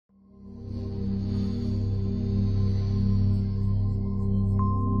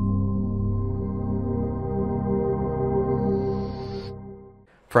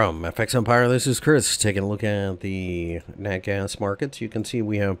From FXEmpire, this is Chris taking a look at the nat gas markets. You can see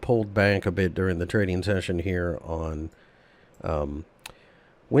we have pulled back a bit during the trading session here on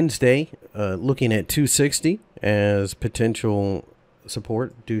Wednesday, looking at 260 as potential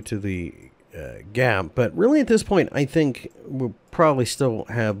support due to the gap. But really at this point, I think we'll probably still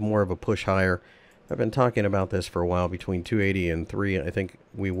have more of a push higher. I've been talking about this for a while between 280 and 3. I think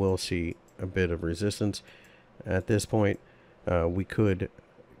we will see a bit of resistance at this point. We could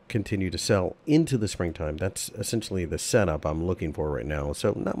continue to sell into the springtime. That's essentially the setup I'm looking for right now.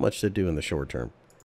 So not much to do in the short term.